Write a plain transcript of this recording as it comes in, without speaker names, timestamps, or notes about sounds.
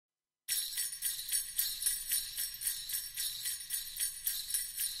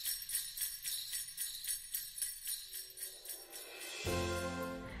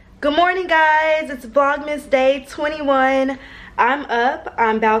Good morning, guys. It's Vlogmas day 21. I'm up.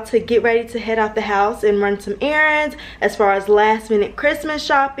 I'm about to get ready to head out the house and run some errands as far as last minute Christmas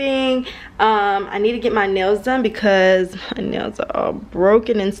shopping. I need to get my nails done because my nails are all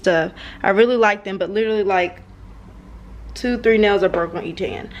broken and stuff. I really like them, but literally like 2-3 nails are broken on each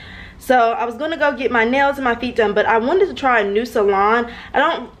hand. So I was gonna go get my nails and my feet done, but I wanted to try a new salon.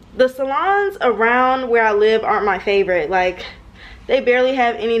 The salons around where I live aren't my favorite. Like, they barely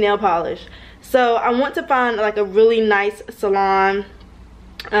have any nail polish. So I want to find like a really nice salon,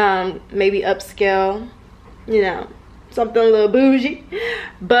 maybe upscale, you know, something a little bougie,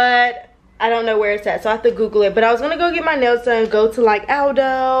 but I don't know where it's at, so I have to Google it. But I was gonna go get my nails done, go to like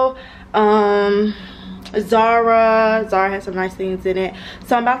Aldo, Zara has some nice things in it.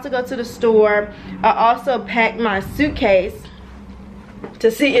 So I'm about to go to the store. I also packed my suitcase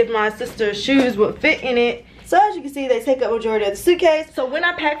to see if my sister's shoes would fit in it. So as you can see, they take up majority of the suitcase. So when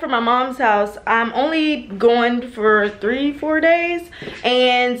I pack for my mom's house, I'm only going for 3-4 days.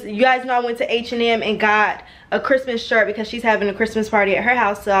 And you guys know I went to H&M and got a Christmas shirt because she's having a Christmas party at her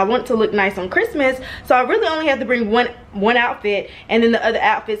house. So I want to look nice on Christmas. So I really only have to bring one outfit, and then the other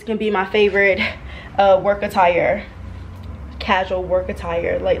outfits can be my favorite work attire. Casual work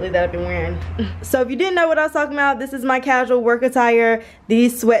attire lately that I've been wearing. So if you didn't know what I was talking about, this is my casual work attire.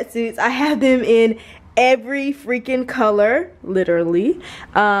 These sweatsuits, I have them in every freaking color, literally.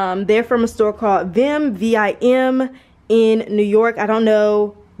 They're from a store called Vim, V-I-M, in New York. I don't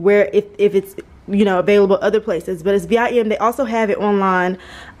know where, if it's, you know, available other places, but it's V-I-M. They also have it online.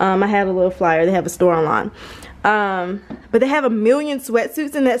 I had a little flyer. They have a store online. But they have a million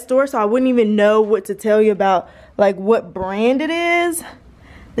sweatsuits in that store, so I wouldn't even know what to tell you about, like, what brand it is.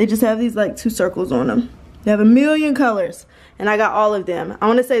 They just have these like 2 circles on them. They have a million colors, and I got all of them. I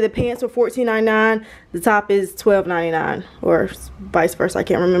want to say the pants were $14.99, the top is $12.99, or vice versa, I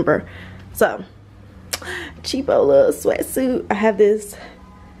can't remember. So cheapo little sweatsuit. I have this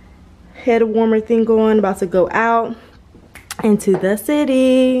head warmer thing going, about to go out into the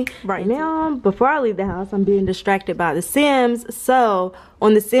city. Right now, before I leave the house, I'm being distracted by The Sims. So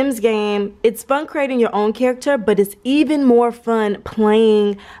on The Sims game, it's fun creating your own character, but it's even more fun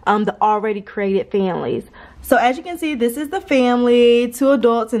playing the already created families. So as you can see, this is the family, 2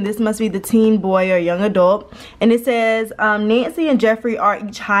 adults, and this must be the teen boy or young adult. And it says Nancy and Jeffrey are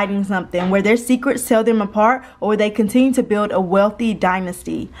each hiding something, where their secrets tell them apart, or where they continue to build a wealthy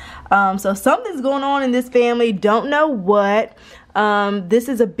dynasty. So something's going on in this family, don't know what. This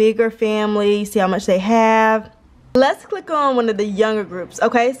is a bigger family, see how much they have. Let's click on one of the younger groups.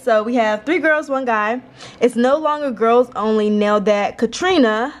 Okay, so we have 3 girls, 1 guy. It's no longer girls only now that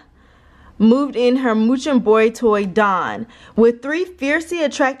Katrina moved in her mooching boy toy Don. With 3 fiercely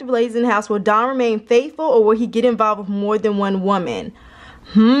attractive ladies in the house, will Don remain faithful, or will he get involved with more than 1 woman?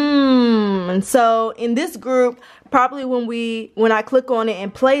 And so in this group, probably when I click on it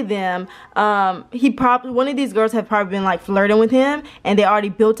and play them, one of these girls have probably been like flirting with him, and they already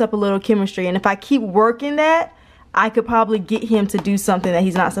built up a little chemistry. And if I keep working that, I could probably get him to do something that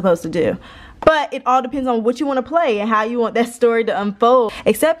he's not supposed to do. But it all depends on what you want to play and how you want that story to unfold.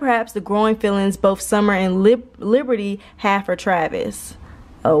 Except perhaps the growing feelings both Summer and Liberty have for Travis.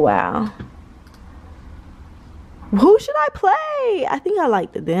 Oh, wow. Who should I play? I think I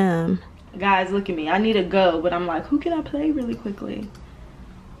like them. Guys, look at me. I need to go, but I'm like, who can I play really quickly?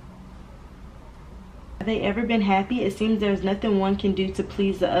 Have they ever been happy? It seems there's nothing one can do to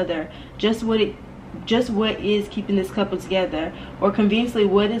please the other. Just what is keeping this couple together, or conveniently,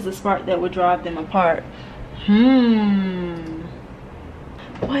 what is the spark that would drive them apart?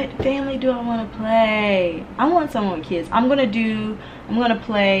 What family do I want to play? I want someone with kids. I'm gonna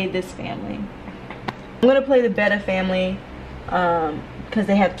play this family. I'm gonna play the Betta family because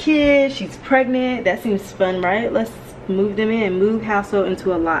they have kids. She's pregnant. That seems fun, right? Let's move them in. Move household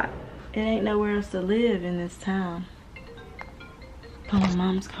into a lot. It ain't nowhere else to live in this town. Oh, my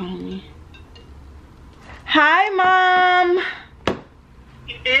mom's calling me. Hi, Mom.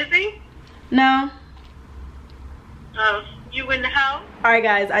 You busy? No. Oh, you in the house? Alright,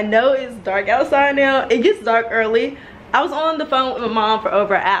 guys, I know it's dark outside now. It gets dark early. I was on the phone with my mom for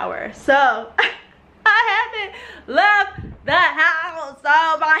over an hour. So, I haven't left the house.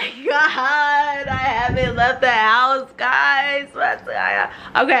 Oh my God. I haven't left the house, guys.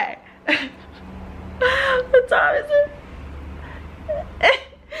 Okay. What time is it?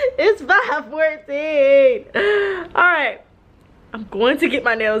 It's 5:14. Alright. I'm going to get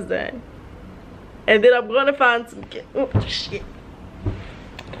my nails done. And then I'm going to find some... Oh, shit.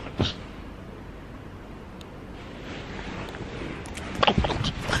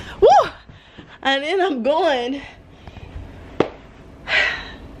 Woo! And then I'm going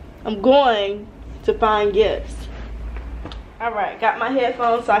I'm going to find gifts. Alright, got my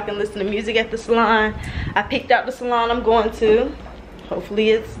headphones so I can listen to music at the salon. I picked out the salon I'm going to. Hopefully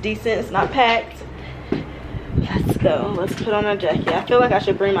it's decent, it's not packed. Let's go. Let's put on a jacket. I feel like I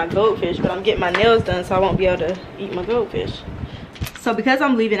should bring my goldfish, but I'm getting my nails done so I won't be able to eat my goldfish. So because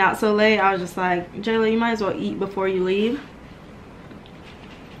I'm leaving out so late, I was just like, Jayla, you might as well eat before you leave.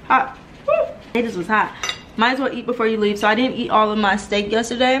 Hot. Woo. It just was hot. Might as well eat before you leave. So I didn't eat all of my steak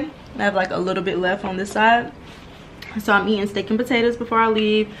yesterday. I have like a little bit left on this side. So I'm eating steak and potatoes before I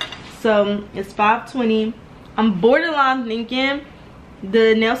leave. So it's 5:20. I'm borderline thinking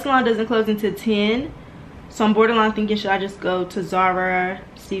the nail salon doesn't close until 10. So I'm borderline thinking, should I just go to Zara,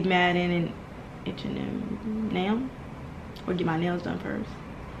 Steve Madden, and H&M now? Or get my nails done first?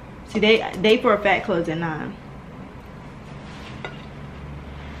 See, they for a fact close at 9.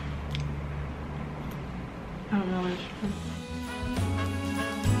 I don't know what it's from.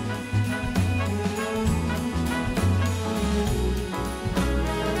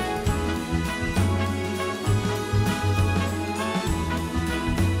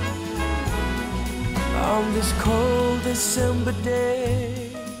 On this cold December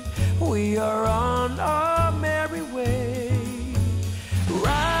day, we are on our merry way,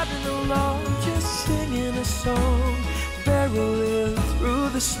 riding along, just singing a song, barreling through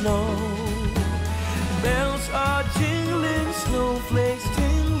the snow. Bells are jingling, snowflakes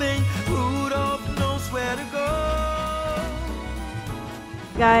tingling, Rudolph knows where to go.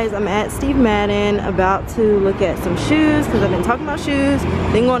 Guys, I'm at Steve Madden, about to look at some shoes because I've been talking about shoes.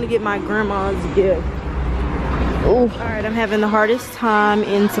 Then going to get my grandma's gift. Ooh. Alright, I'm having the hardest time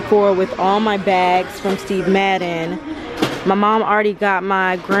in Sephora with all my bags from Steve Madden. My mom already got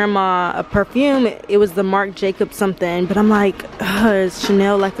my grandma a perfume. It was the Marc Jacobs something, but I'm like, is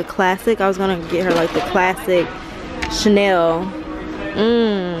Chanel like a classic? I was gonna get her like the classic Chanel.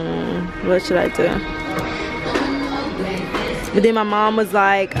 What should I do? But then my mom was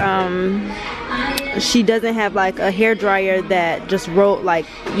like, she doesn't have like a hair dryer that just roll, like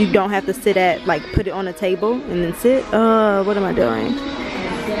you don't have to sit at, like put it on a table and then sit. What am I doing?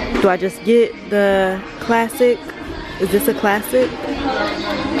 Do I just get the classic? Is this a classic?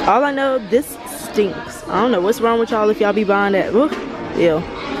 All I know, this stinks. I don't know what's wrong with y'all if y'all be buying that. Ooh, ew.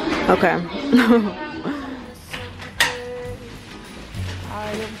 Okay.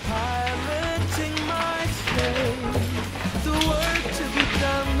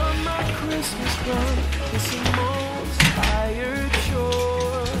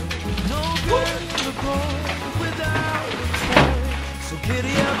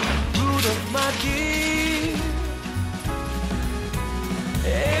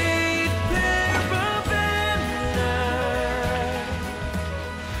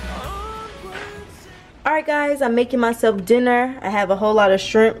 Alright guys, I'm making myself dinner. I have a whole lot of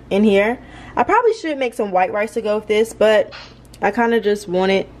shrimp in here. I probably should make some white rice to go with this, but I kind of just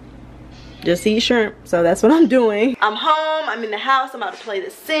wanted just to eat shrimp, so that's what I'm doing. I'm home, I'm in the house, I'm about to play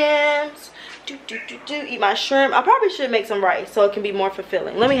The Sims. Eat my shrimp. I probably should make some rice so it can be more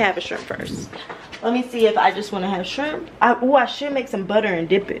fulfilling. Let me have a shrimp first. Let me see if I just want to have shrimp. I should make some butter and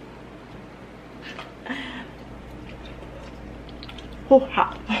dip it. Oh,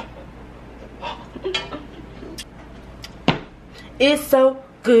 hot. It's so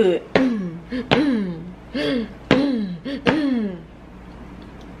good.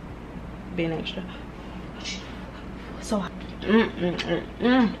 Being extra. So hot.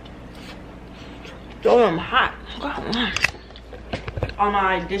 Damn hot. All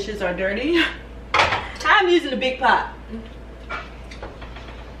my dishes are dirty. I'm using a big pot.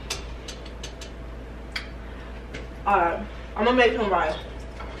 Alright, I'm gonna make some rice.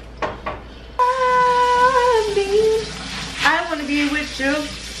 I wanna be with you.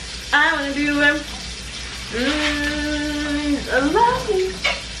 I wanna be with love you.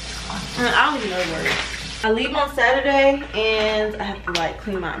 I don't even know the words. I leave on Saturday and I have to like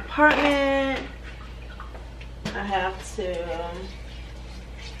clean my apartment. I have to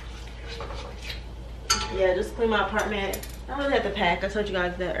yeah, just clean my apartment. I don't really have to pack. I told you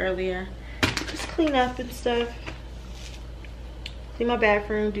guys that earlier. Just clean up and stuff. Clean my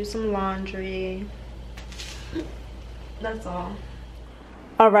bathroom, do some laundry. That's all.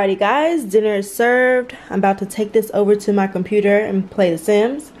 Alrighty guys, dinner is served. I'm about to take this over to my computer and play The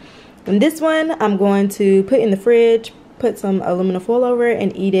Sims. And this one I'm going to put in the fridge, put some aluminum foil over it,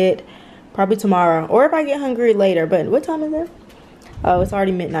 and eat it probably tomorrow. Or if I get hungry later. But what time is it? Oh, it's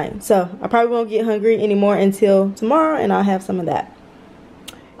already midnight. So I probably won't get hungry anymore until tomorrow, and I'll have some of that.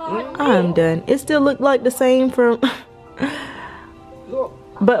 I'm done. It still looked like the same from...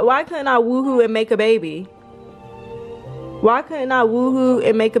 But why couldn't I woohoo and make a baby? Why couldn't I woohoo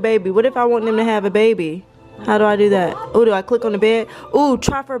and make a baby? What if I want them to have a baby? How do I do that? Oh, do I click on the bed? Ooh,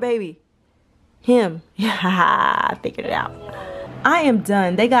 try for a baby. Him. Yeah, I figured it out. I am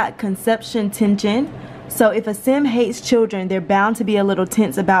done. They got conception tension. So if a sim hates children, they're bound to be a little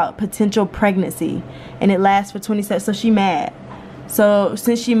tense about potential pregnancy. And it lasts for 20 seconds. So she mad. So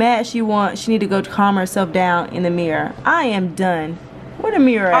since she mad, she need to go calm herself down in the mirror. I am done. Where the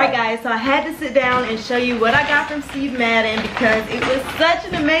mirror at? Alright guys, so I had to sit down and show you what I got from Steve Madden because it was such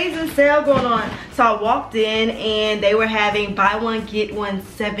an amazing sale going on. So I walked in and they were having buy one get one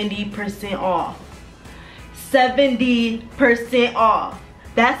 70% off. 70% off.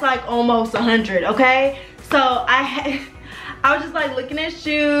 That's like almost 100, okay? So I was just like looking at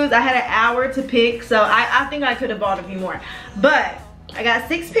shoes. I had an hour to pick, so I think I could have bought a few more. But I got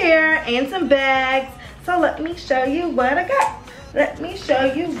 6 pair and some bags. So let me show you what I got. Let me show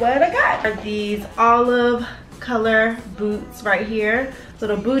you what I got. Are these olive color boots right here. So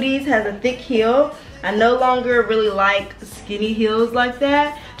the booties has a thick heel. I no longer really like skinny heels like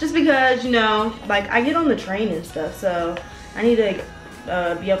that, just because, you know, like I get on the train and stuff, so I need to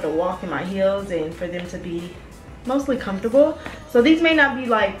be able to walk in my heels and for them to be mostly comfortable. So these may not be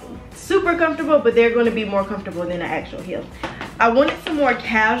like super comfortable, but they're going to be more comfortable than an actual heel. I wanted some more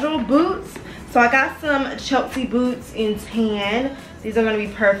casual boots, so I got some xoxo boots in tan. These are going to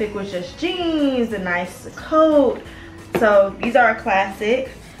be perfect with just jeans, a nice coat. So these are a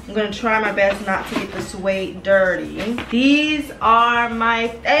classic. I'm going to try my best not to get the suede dirty. These are my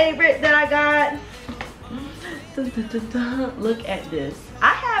favorite that I got. Dun, dun, dun, dun. Look at this.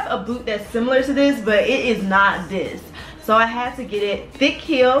 I have a boot that's similar to this, but it is not this. So I had to get it thick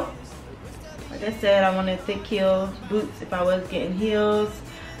heel. Like I said, I wanted thick heel boots if I was getting heels.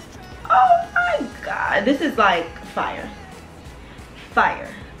 Oh my god, this is like fire. Fire.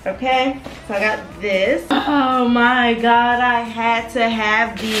 Okay, so I got this. Oh my god, I had to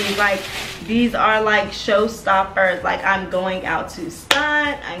have these. Like, these are like showstoppers. Like, I'm going out to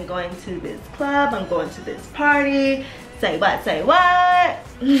stunt, I'm going to this club, I'm going to this party. Say what, say what?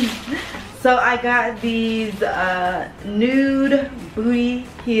 So I got these nude booty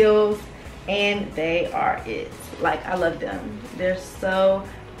heels and they are it. Like, I love them. They're so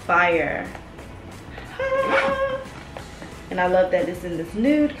fire. And I love that it's in this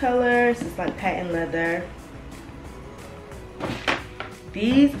nude color. It's just like patent leather.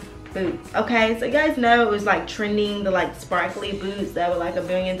 These boots. Okay, so you guys know it was like trending, the like sparkly boots that were like $1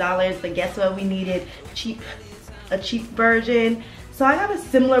 billion. But guess what? We needed a cheap version. So I got a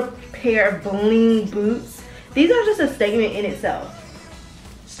similar pair of bling boots. These are just a statement in itself.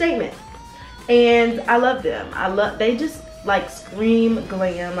 Statement. And I love them. They just like scream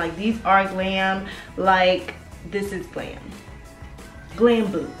glam. Like, these are glam. Like, this is glam.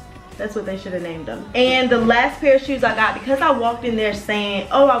 Glam boot. That's what they should have named them. And the last pair of shoes I got, because I walked in there saying,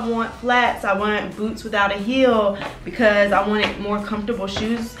 oh, I want flats, I want boots without a heel, because I wanted more comfortable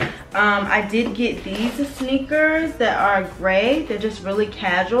shoes. I did get these sneakers that are gray. They're just really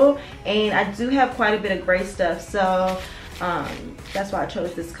casual, and I do have quite a bit of gray stuff, so that's why I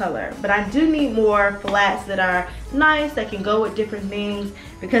chose this color. But I do need more flats that are nice, that can go with different things,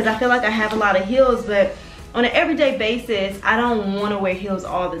 because I feel like I have a lot of heels, but on an everyday basis, I don't want to wear heels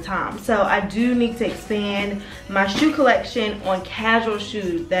all the time. So I do need to expand my shoe collection on casual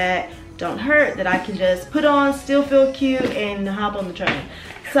shoes that don't hurt, that I can just put on, still feel cute, and hop on the train.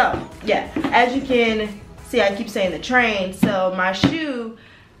 So yeah, as you can see, I keep saying the train. So my shoe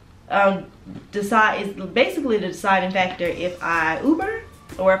is basically the deciding factor if I Uber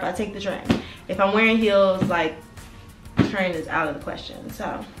or if I take the train. If I'm wearing heels, like, the train is out of the question.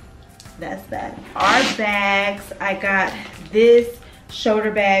 So that's that. Our bags, I got this shoulder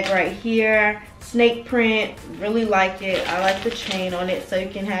bag right here, snake print. Really like it. I like the chain on it, so you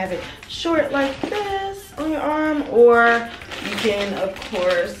can have it short like this on your arm, or you can of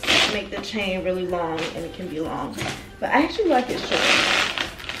course make the chain really long and it can be long, but I actually like it short.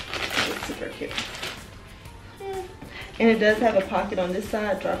 It's super cute. And it does have a pocket on this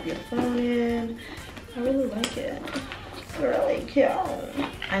side, drop your phone in. I really like it. Really cute.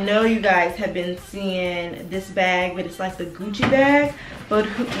 I know you guys have been seeing this bag, but it's like the Gucci bag. But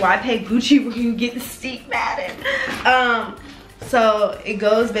why pay Gucci when you get the Steve Madden? So it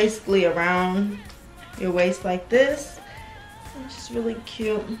goes basically around your waist like this. It's just really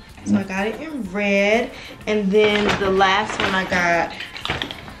cute. So I got it in red, and then the last one I got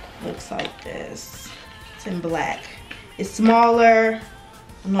looks like this. It's in black. It's smaller.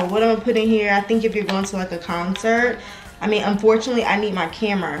 I don't know what I'm gonna put in here. I think if you're going to like a concert, I mean, unfortunately, I need my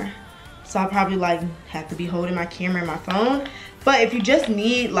camera, so I'll probably like have to be holding my camera and my phone. But if you just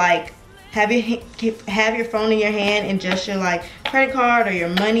need like have your phone in your hand and just your like credit card or your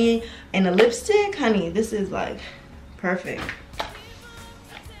money and a lipstick, honey, this is like perfect.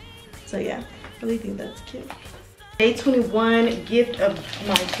 So yeah, I really think that's cute. Day 21 gift of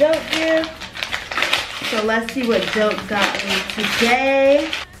my dope gift. So let's see what dope got me today.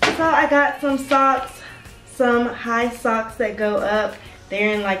 So I got some socks, some high socks that go up.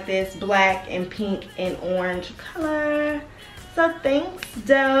 They're in like this black and pink and orange color. So thanks,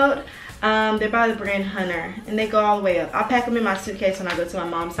 dope. They're by the brand Hunter and they go all the way up. I'll pack them in my suitcase when I go to my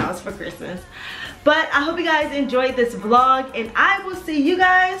mom's house for Christmas. But I hope you guys enjoyed this vlog and I will see you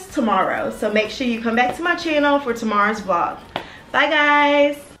guys tomorrow. So make sure you come back to my channel for tomorrow's vlog. Bye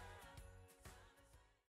guys.